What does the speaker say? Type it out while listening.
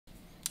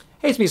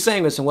Hey, it's me,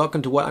 Sanguis, and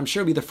welcome to what I'm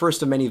sure will be the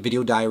first of many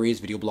video diaries,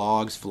 video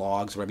blogs,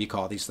 vlogs, whatever you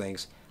call these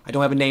things. I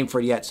don't have a name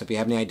for it yet, so if you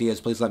have any ideas,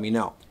 please let me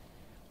know.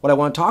 What I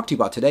want to talk to you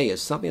about today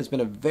is something that's been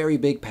a very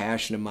big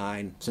passion of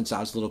mine since I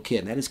was a little kid,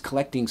 and that is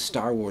collecting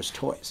Star Wars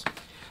toys.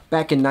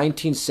 Back in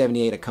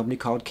 1978, a company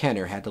called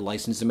Kenner had the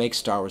license to make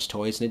Star Wars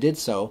toys, and it did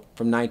so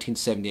from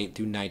 1978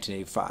 through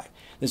 1985.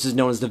 This is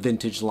known as the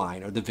vintage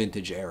line, or the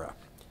vintage era.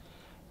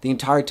 The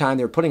entire time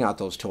they were putting out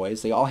those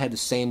toys, they all had the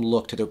same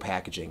look to their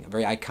packaging, a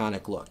very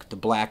iconic look, the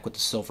black with the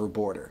silver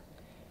border.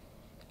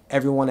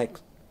 Everyone that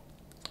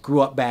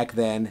grew up back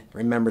then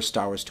remembers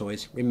Star Wars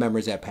toys,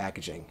 remembers that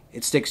packaging.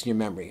 It sticks in your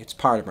memory. It's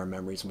part of our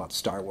memories about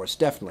Star Wars,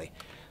 definitely.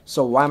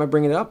 So why am I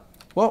bringing it up?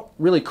 Well,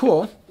 really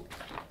cool.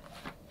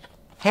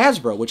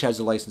 Hasbro, which has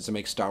the license to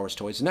make Star Wars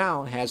toys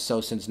now, has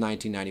so since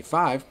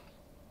 1995,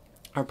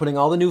 are putting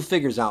all the new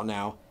figures out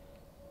now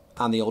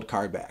on the old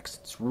card backs.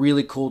 It's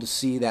really cool to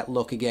see that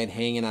look again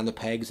hanging on the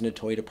pegs in the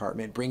toy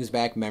department. It brings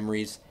back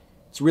memories.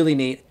 It's really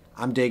neat.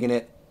 I'm digging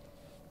it.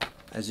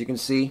 As you can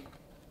see,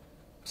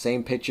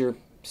 same picture,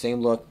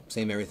 same look,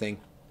 same everything.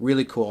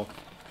 Really cool.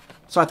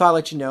 So I thought I'd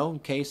let you know in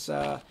case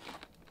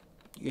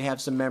you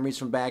have some memories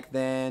from back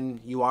then.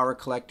 You are a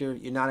collector.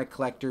 You're not a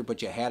collector,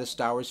 but you had a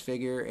Star Wars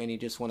figure and you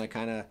just want to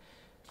kind of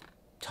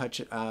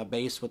touch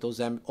base with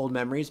those old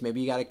memories. Maybe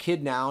you got a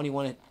kid now and you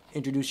want to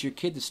introduce your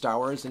kid to Star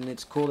Wars, and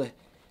it's cool to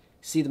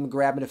see them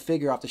grabbing a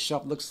figure off the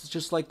shelf. It looks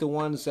just like the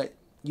ones that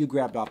you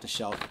grabbed off the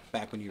shelf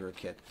back when you were a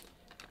kid.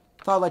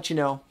 Thought I'd let you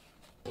know.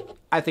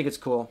 I think it's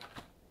cool.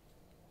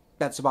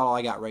 That's about all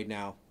I got right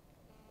now.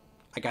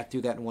 I got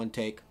through that in one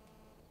take.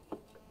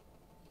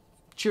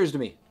 Cheers to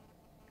me.